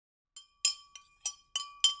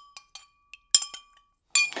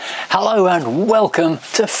Hello and welcome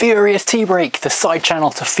to Furious Tea Break, the side channel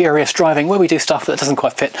to Furious Driving, where we do stuff that doesn't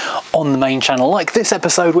quite fit on the main channel, like this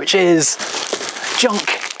episode, which is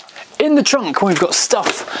junk in the trunk. We've got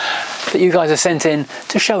stuff that you guys have sent in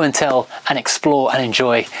to show and tell and explore and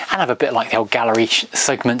enjoy, and have a bit like the old gallery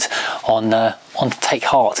segment on Take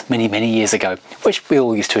Heart many years ago, which we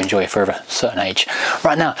all used to enjoy for a certain age.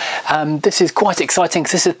 Right now, this is quite exciting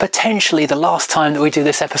because this is potentially the last time that we do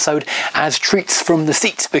this episode as treats from the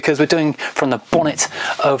seats, because we're doing from the bonnet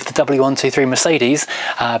of the W123 Mercedes,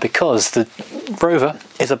 because the Rover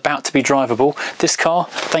is about to be drivable. This car,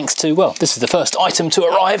 thanks to, well, this is the first item to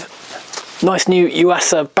arrive. Nice new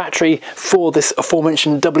UASA battery for this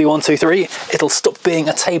aforementioned W123. It'll stop being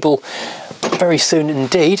a table very soon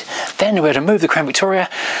indeed. Then we're going to move the Crown Victoria,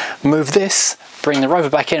 move this, bring the Rover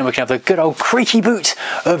back in, and we can have the good old creaky boot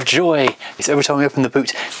of joy. Because every time we open the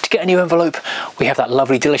boot to get a new envelope, we have that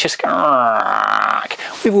lovely delicious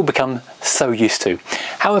we've all become so used to.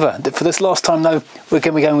 However, for this last time though, we're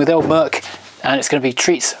going to be going with old Merc, and it's going to be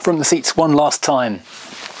treats from the seats one last time.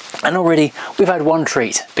 And already we've had one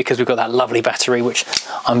treat, because we've got that lovely battery, which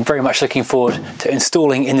I'm very much looking forward to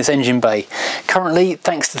installing in this engine bay. Currently,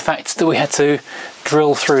 thanks to the fact that we had to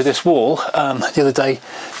drill through this wall the other day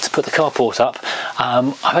to put the carport up,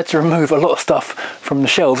 I've had to remove a lot of stuff from the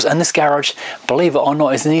shelves, and this garage, believe it or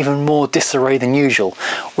not, is in even more disarray than usual,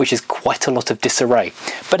 which is quite a lot of disarray.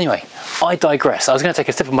 But anyway, I digress. I was going to take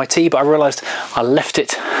a sip of my tea, but I realised I left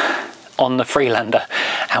it on the Freelander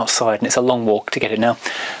outside, and it's a long walk to get it now,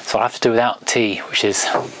 so I'll have to do without tea, which is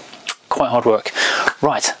quite hard work.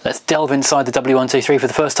 Right, let's delve inside the W123 for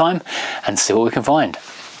the first time and see what we can find.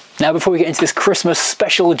 Now, before we get into this Christmas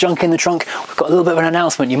special junk in the trunk, we've got a little bit of an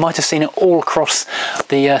announcement. You might have seen it all across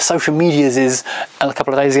the social medias a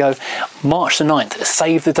couple of days ago. March the 9th,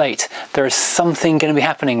 save the date. There is something going to be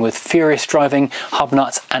happening with Furious Driving,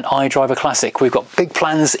 Hubnut and iDriver Classic. We've got big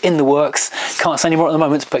plans in the works. Can't say any more at the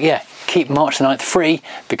moment, but yeah, keep March the 9th free,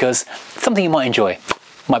 because something you might enjoy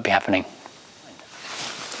might be happening.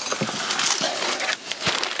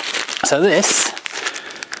 So this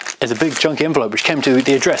is a big chunky envelope which came to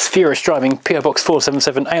the address Furious Driving, PO Box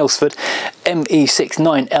 477, Aylesford,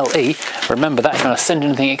 ME69LE. Remember that if you want to send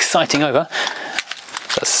anything exciting over.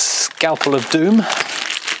 A scalpel of doom,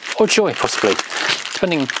 or joy possibly,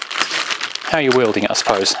 depending how you're wielding it, I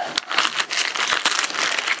suppose.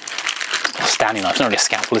 Standing knife, it's not really a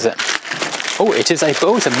scalpel, is it? Oh, it is it's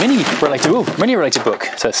a mini related book.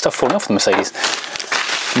 So it's stuff falling off the Mercedes.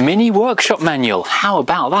 Mini workshop manual. How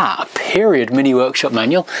about that? A period mini workshop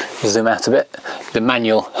manual. Zoom out a bit. The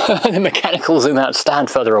manual, the mechanical zoom out, stand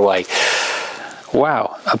further away.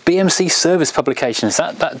 Wow, a BMC service publications.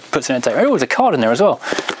 That puts in a date. Oh, there's a card in there as well.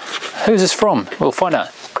 Who's this from? We'll find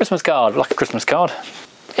out. Christmas card, like a Christmas card.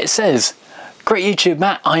 It says, "Great YouTube,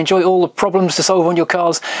 Matt. I enjoy all the problems to solve on your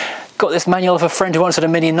cars. Got this manual of a friend who once had a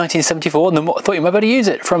Mini in 1974 and thought you might better use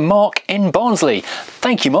it." From Mark in Barnsley.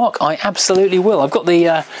 Thank you, Mark. I absolutely will. I've got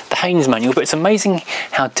the Haynes manual, but it's amazing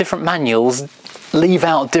how different manuals leave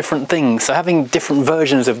out different things. So having different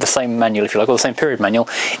versions of the same manual, if you like, or the same period manual,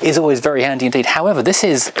 is always very handy indeed. However, this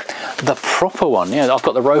is the proper one. You know, I've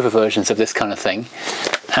got the Rover versions of this kind of thing,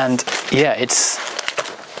 and yeah, it's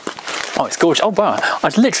gorgeous. Oh wow, I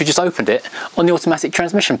literally just opened it on the automatic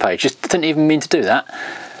transmission page. Just didn't even mean to do that.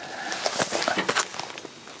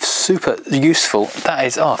 Super useful. That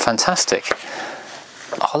is, oh, fantastic.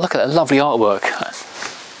 Oh, look at that lovely artwork.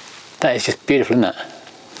 That is just beautiful, isn't it?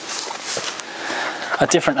 A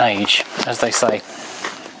different age, as they say.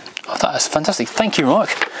 Oh, that is fantastic. Thank you, Mark.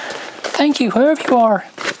 Thank you, wherever you are.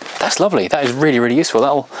 That's lovely. That is really useful.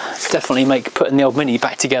 That'll definitely make putting the old Mini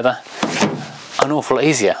back together an awful lot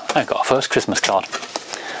easier. I've got our first Christmas card.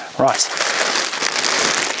 Right.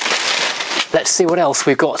 Let's see what else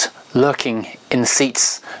we've got lurking in the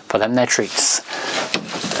seats for them their treats.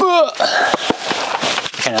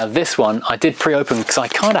 Okay, now this one I did pre-open because I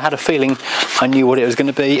kind of had a feeling I knew what it was going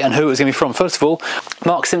to be and who it was going to be from. First of all,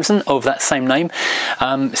 Mark Simpson, of that same name,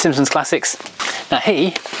 Simpson's Classics. Now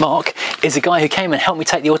he, Mark, is a guy who came and helped me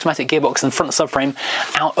take the automatic gearbox and front subframe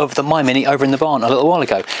out of the My Mini over in the barn a little while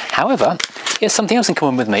ago. However, he has something else in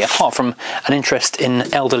common with me, apart from an interest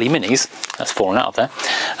in elderly Minis. That's fallen out of there.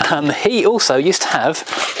 He also used to have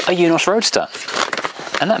a UNOS Roadster,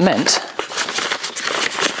 and that meant,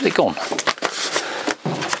 where's it gone?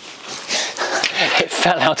 It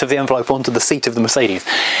fell out of the envelope onto the seat of the Mercedes.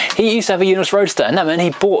 He used to have a UNOS Roadster, and that meant he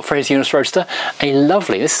bought for his UNOS Roadster a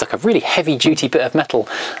lovely, this is like a really heavy duty bit of metal,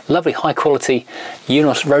 lovely high quality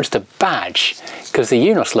UNOS Roadster badge, because the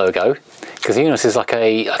UNOS logo, because UNOS is like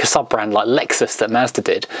a sub-brand like Lexus that Mazda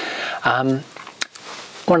did,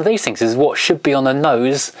 one of these things is what should be on the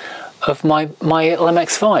nose of my little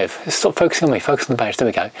MX-5. Stop focusing on me, focus on the badge, there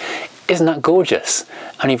we go. Isn't that gorgeous?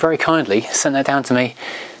 And he very kindly sent that down to me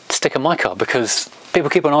to stick on my car, because people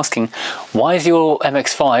keep on asking, why is your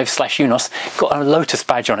MX-5/Unos got a Lotus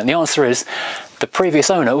badge on it? And the answer is, the previous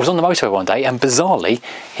owner was on the motorway one day and bizarrely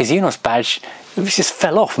his Unos badge just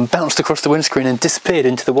fell off and bounced across the windscreen and disappeared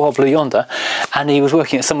into the wild blue yonder, and he was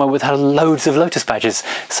working at somewhere with had loads of Lotus badges,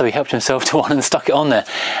 so he helped himself to one and stuck it on there.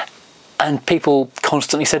 And people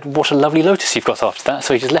constantly said, what a lovely Lotus you've got after that,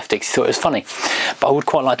 so he just left it because he thought it was funny. But I would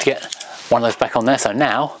quite like to get one of those back on there, so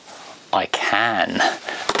now I can.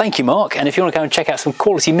 Thank you, Mark, and if you want to go and check out some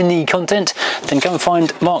quality mini content, then go and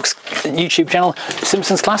find Mark's YouTube channel,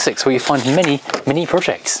 Simpsons Classics, where you find many mini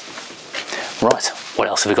projects. Right, what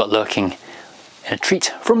else have we got lurking in a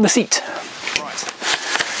treat from the seat? Right,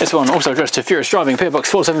 this one also addressed to Furious Driving, PO Box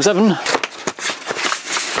 477.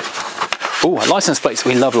 Oh, license plates.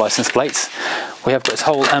 We love license plates. We have got this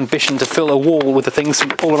whole ambition to fill a wall with the things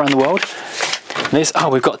from all around the world. And this, oh,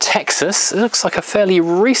 we've got Texas. It looks like a fairly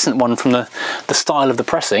recent one from the style of the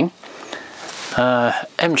pressing.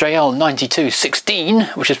 MJL 9216,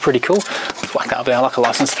 which is pretty cool. Let's whack that up there, like a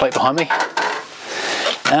license plate behind me.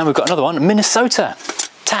 And we've got another one, Minnesota,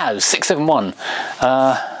 Taz 671.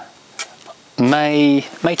 May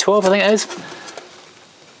 12, I think it is.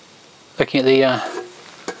 Looking at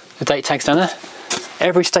the date tags down there.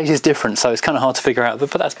 Every state is different, so it's kind of hard to figure out,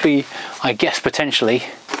 but that's be, I guess, potentially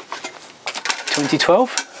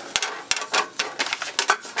 2012.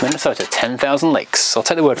 Minnesota, 10,000 lakes. I'll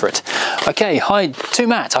take the word for it. Okay, hi to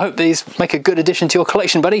Matt. I hope these make a good addition to your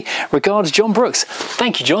collection, buddy. Regards, John Brooks.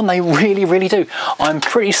 Thank you, John. They really, really do. I'm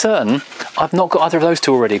pretty certain I've not got either of those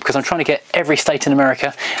two already, because I'm trying to get every state in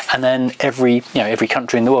America and then every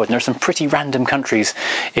country in the world. And there are some pretty random countries,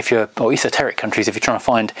 or esoteric countries, if you're trying to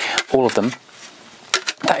find all of them.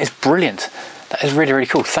 That is brilliant. That is really, really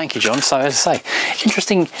cool. Thank you, John. So as I say,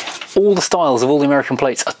 interesting, all the styles of all the American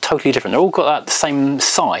plates are totally different. They're all got that same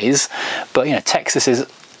size, but Texas is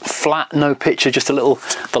flat, no picture, just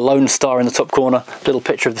the Lone Star in the top corner, little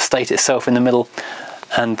picture of the state itself in the middle,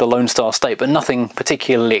 and the Lone Star State, but nothing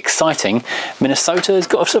particularly exciting. Minnesota has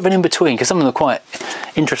got sort of an in-between, because some of them are quite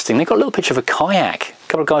interesting. They've got a little picture of a kayak, a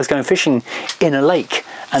couple of guys going fishing in a lake,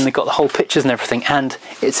 and they've got the whole pictures and everything, and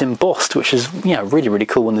it's embossed, which is really, really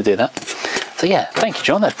cool when they do that. So yeah, thank you,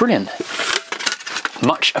 John, that's brilliant.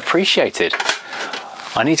 Much appreciated.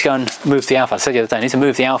 I need to go and move the Alpha. I said the other day, I need to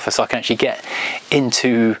move the Alpha so I can actually get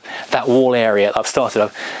into that wall area that I've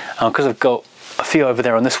started. Because I've got a few over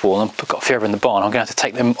there on this wall, and I've got a few over in the barn, I'm going to have to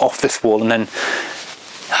take them off this wall and then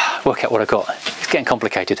work out what I've got. It's getting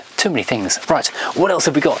complicated. Too many things. Right, what else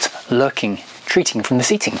have we got lurking, treating from the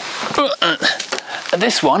seating?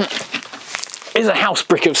 This one is a house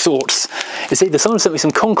brick of sorts. It's either someone sent me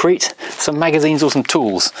some concrete, some magazines, or some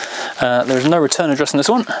tools. There is no return address on this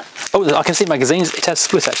one. Oh, I can see magazines. It has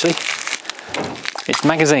split actually. It's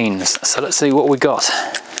magazines. So let's see what we got.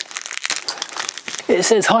 It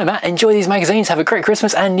says, hi Matt, enjoy these magazines. Have a great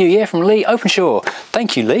Christmas and New Year from Lee Openshaw.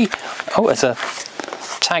 Thank you, Lee. Oh, it's a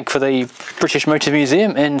tag for the British Motor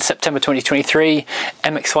Museum in September 2023,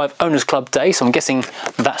 MX-5 Owners Club Day, so I'm guessing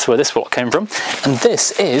that's where this lot came from. And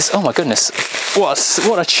this is, oh my goodness, what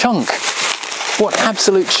a chunk, what an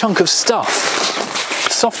absolute chunk of stuff.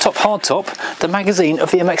 Soft top, hard top, the magazine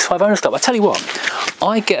of the MX-5 Owners Club. I tell you what,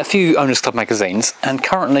 I get a few Owners Club magazines, and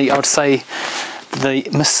currently I would say the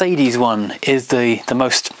Mercedes one is the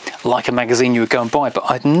most like a magazine you would go and buy, but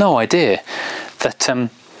I had no idea that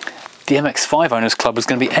the MX-5 Owners Club was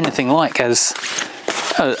going to be anything like as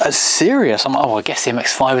serious. Oh, I guess the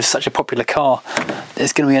MX-5 is such a popular car.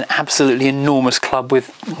 It's going to be an absolutely enormous club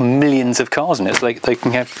with millions of cars in it. So they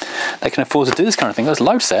can afford to do this kind of thing. There's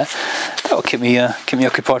loads there. That'll keep me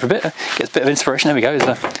occupied for a bit. Gets a bit of inspiration. There we go.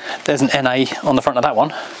 There's an NA on the front of that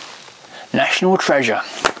one. National Treasure.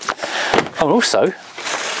 Oh, also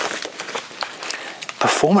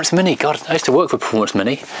Performance Mini. God, I used to work for Performance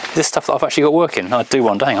Mini. Is this stuff that I've actually got working? I'd do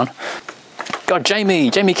one day, hang on. God, Jamie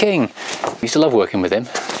King. Used to love working with him.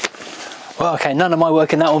 Well, okay, none of my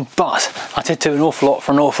work in that one, but I did do an awful lot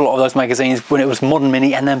for an awful lot of those magazines when it was Modern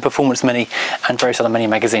Mini and then Performance Mini and various other Mini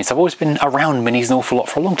magazines. So I've always been around Minis an awful lot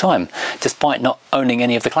for a long time, despite not owning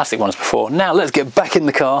any of the classic ones before. Now let's get back in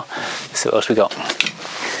the car. Let's see what else we got.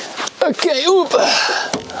 Okay, oop.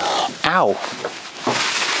 Ow.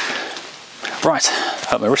 Right,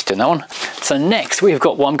 hurt my wrist in that one. So next we've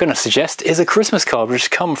got what I'm going to suggest is a Christmas card which has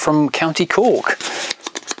come from County Cork.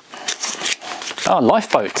 Oh,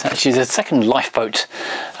 Lifeboat. Actually, the second Lifeboat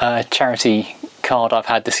charity card I've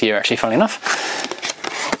had this year, actually, funnily enough.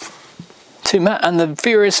 To Matt and the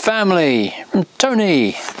Furious family from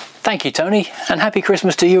Tony. Thank you, Tony, and happy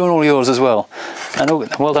Christmas to you and all yours as well. And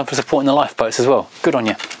well done for supporting the lifeboats as well. Good on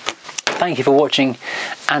you. Thank you for watching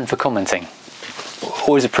and for commenting.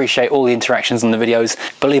 Always appreciate all the interactions on the videos.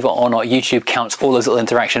 Believe it or not, YouTube counts all those little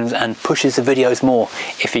interactions and pushes the videos more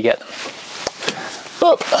if you get them.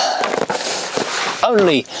 Look,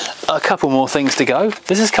 only a couple more things to go.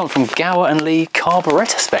 This has come from Gower and Lee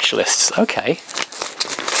Carburetor Specialists. Okay,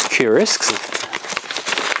 curious,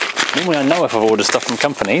 because normally I know if I've ordered stuff from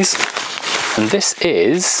companies. And this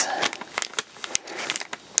is...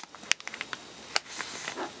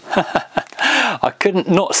 I couldn't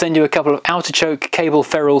not send you a couple of outer choke cable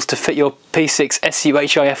ferrules to fit your P6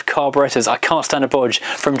 SUHIF carburetors. I can't stand a bodge,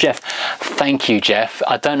 from Jeff. Thank you, Jeff.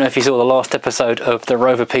 I don't know if you saw the last episode of the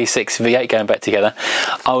Rover P6 V8 going back together.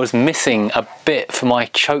 I was missing a bit for my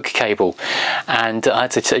choke cable, and I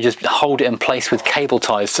had to just hold it in place with cable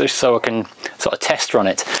ties so I can sort of test run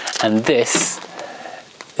it. And this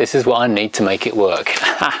is what I need to make it work.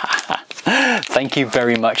 Thank you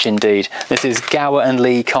very much indeed. This is Gower and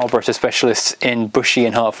Lee Carburetor Specialists in Bushey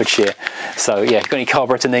in Hertfordshire. So yeah, if you've got any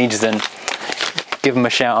carburetor needs, then give them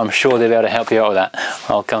a shout. I'm sure they'll be able to help you out with that.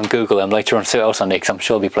 I'll go and Google them later on, see what else I need, because I'm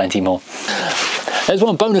sure there'll be plenty more. There's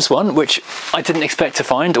one bonus one which I didn't expect to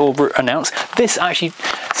find or announce. This actually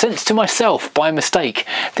sent to myself by mistake.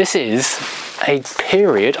 This is a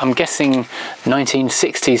period, I'm guessing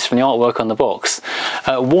 1960s from the artwork on the box,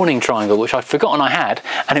 warning triangle, which I'd forgotten I had,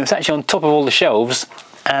 and it was actually on top of all the shelves.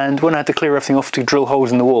 And when I had to clear everything off to drill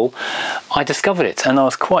holes in the wall, I discovered it, and I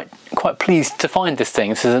was quite pleased to find this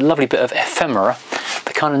thing. This is a lovely bit of ephemera,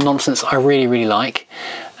 the kind of nonsense I really like.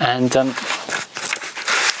 And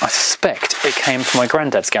I suspect it came from my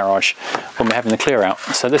granddad's garage when we're having the clear out.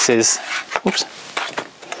 So this is, oops,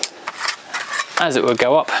 as it would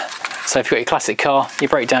go up. So if you've got your classic car, you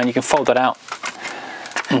break down, you can fold that out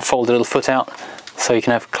and fold the little foot out, so you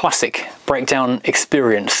can have classic breakdown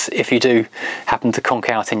experience if you do happen to conk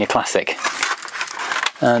out in your classic.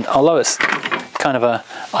 And although it's kind of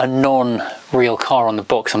a non-real car on the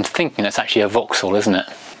box, I'm thinking it's actually a Vauxhall, isn't it?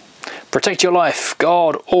 Protect your life,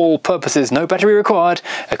 God, all purposes, no battery required,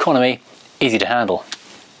 economy, easy to handle.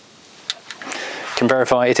 Can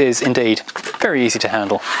verify it is indeed very easy to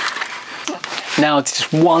handle. Now it's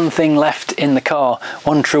just one thing left in the car,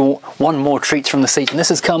 one more treat from the seat, and this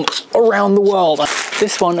has come around the world.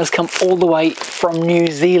 This one has come all the way from New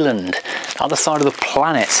Zealand, the other side of the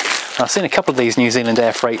planet. And I've seen a couple of these New Zealand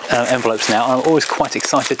air freight envelopes now, and I'm always quite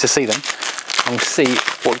excited to see them. And we'll see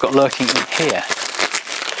what we've got lurking in here.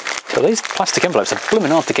 So these plastic envelopes are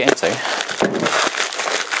blooming hard to get into.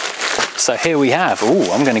 So here we have, ooh,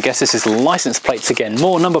 I'm going to guess this is license plates again,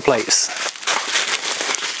 more number plates.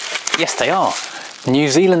 Yes, they are. New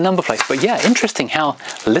Zealand number plates. But yeah, interesting how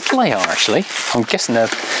little they are actually. I'm guessing they're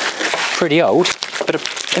pretty old. Bit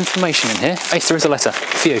of information in here. Ace, there is a letter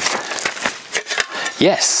for you.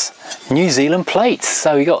 Yes, New Zealand plates.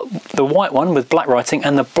 So you got the white one with black writing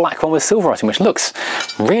and the black one with silver writing, which looks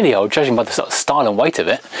really old judging by the sort of style and weight of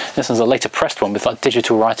it. This one's a later pressed one with like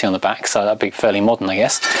digital writing on the back, so that'd be fairly modern, I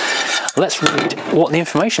guess. Let's read what the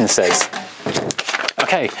information says.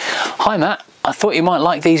 Okay, hi Matt. I thought you might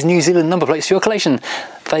like these New Zealand number plates for your collection.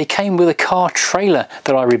 They came with a car trailer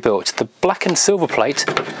that I rebuilt. The black and silver plate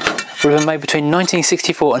would have been made between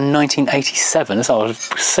 1964 and 1987, so I was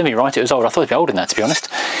semi-right, it was old. I thought it'd be older than that, to be honest.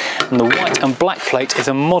 And the white and black plate is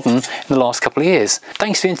a modern in the last couple of years.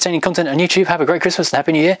 Thanks for the entertaining content on YouTube. Have a great Christmas and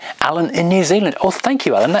Happy New Year. Alan in New Zealand. Oh, thank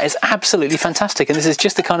you, Alan. That is absolutely fantastic. And this is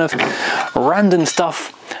just the kind of random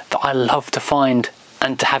stuff that I love to find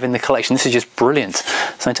and to have in the collection. This is just brilliant.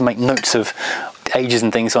 So I need to make notes of ages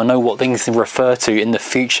and things so I know what things to refer to in the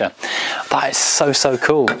future. That is so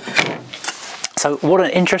cool. So what an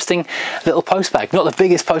interesting little post bag. Not the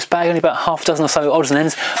biggest post bag, only about half a dozen or so odds and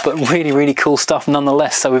ends, but really cool stuff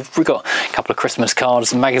nonetheless. So we've got a couple of Christmas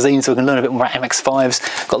cards and magazines so we can learn a bit more about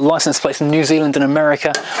MX-5s. Got license plates from New Zealand and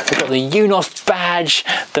America. We've got the UNOS badge,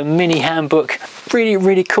 the mini handbook.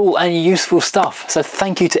 Really cool and useful stuff. So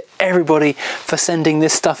thank you to everybody for sending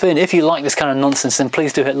this stuff in. If you like this kind of nonsense, then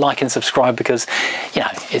please do hit like and subscribe, because you know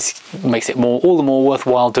it makes it all the more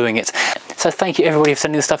worthwhile doing it. So thank you everybody for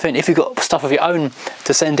sending this stuff in. If you've got stuff of your own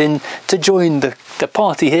to send in to join the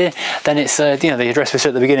party here, then it's you know, the address we said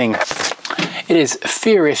at the beginning. It is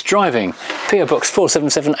Furious Driving, PO Box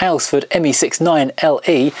 477 Aylesford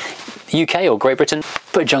ME69LE, UK or Great Britain.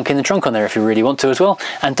 Put junk in the trunk on there if you really want to as well,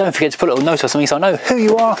 and don't forget to put a little note or something so I know who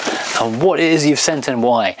you are and what it is you've sent and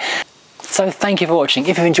why. So thank you for watching.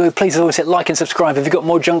 If you've enjoyed, please always hit like and subscribe. If you've got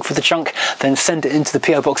more junk for the chunk, then send it into the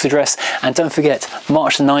PO Box address. And don't forget,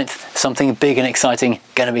 March the 9th, something big and exciting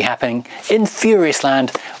going to be happening in Furious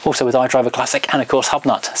Land, also with iDriver Classic and of course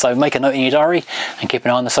Hubnut. So make a note in your diary and keep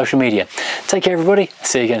an eye on the social media. Take care everybody,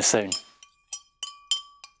 see you again soon.